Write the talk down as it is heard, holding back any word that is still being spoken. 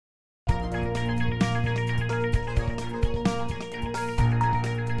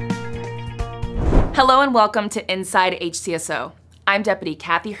Hello and welcome to Inside HCSO. I'm Deputy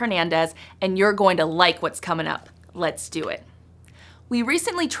Kathy Hernandez, and you're going to like what's coming up. Let's do it. We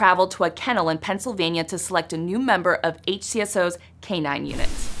recently traveled to a kennel in Pennsylvania to select a new member of HCSO's K-9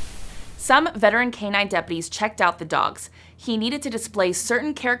 units. Some veteran K-9 deputies checked out the dogs. He needed to display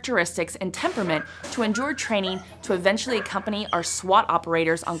certain characteristics and temperament to endure training to eventually accompany our SWAT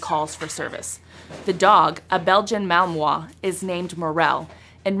operators on calls for service. The dog, a Belgian Malinois, is named Morel,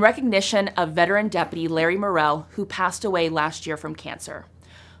 in recognition of veteran deputy Larry Morel, who passed away last year from cancer.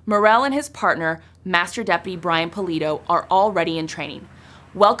 Morel and his partner, Master Deputy Brian Polito, are already in training.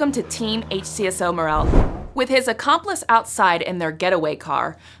 Welcome to Team HCSO Morel. With his accomplice outside in their getaway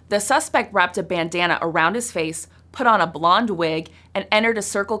car, the suspect wrapped a bandana around his face, put on a blonde wig, and entered a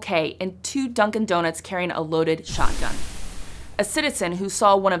Circle K in 2 Dunkin' Donuts carrying a loaded shotgun. A citizen who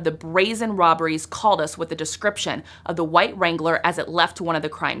saw one of the brazen robberies called us with a description of the white Wrangler as it left one of the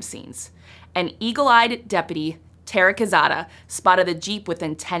crime scenes. An eagle-eyed deputy, Tara Quezada, spotted the Jeep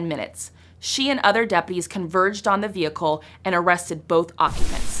within 10 minutes. She and other deputies converged on the vehicle and arrested both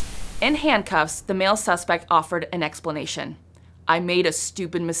occupants. In handcuffs, the male suspect offered an explanation. "I made a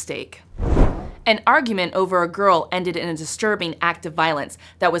stupid mistake." An argument over a girl ended in a disturbing act of violence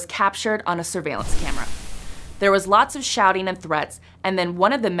that was captured on a surveillance camera. There was lots of shouting and threats, and then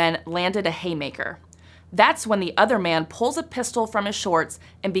one of the men landed a haymaker. That's when the other man pulls a pistol from his shorts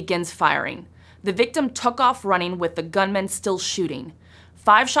and begins firing. The victim took off running with the gunman still shooting.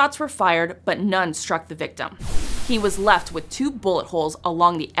 5 shots were fired, but none struck the victim. He was left with 2 bullet holes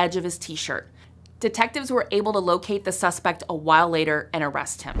along the edge of his t-shirt. Detectives were able to locate the suspect a while later and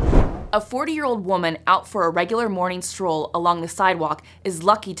arrest him. A 40-year-old woman out for a regular morning stroll along the sidewalk is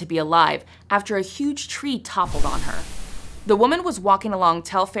lucky to be alive after a huge tree toppled on her. The woman was walking along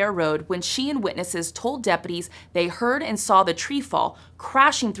Telfair Road when she and witnesses told deputies they heard and saw the tree fall,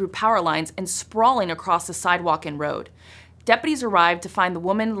 crashing through power lines and sprawling across the sidewalk and road. Deputies arrived to find the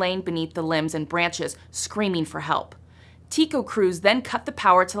woman laying beneath the limbs and branches, screaming for help. TECO crews then cut the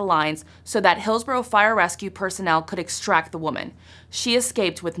power to the lines so that Hillsborough Fire Rescue personnel could extract the woman. She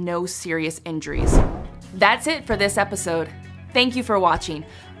escaped with no serious injuries. That's it for this episode. Thank you for watching.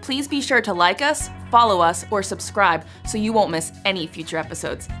 Please be sure to like us, follow us, or subscribe so you won't miss any future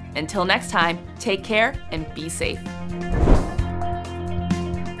episodes. Until next time, take care and be safe.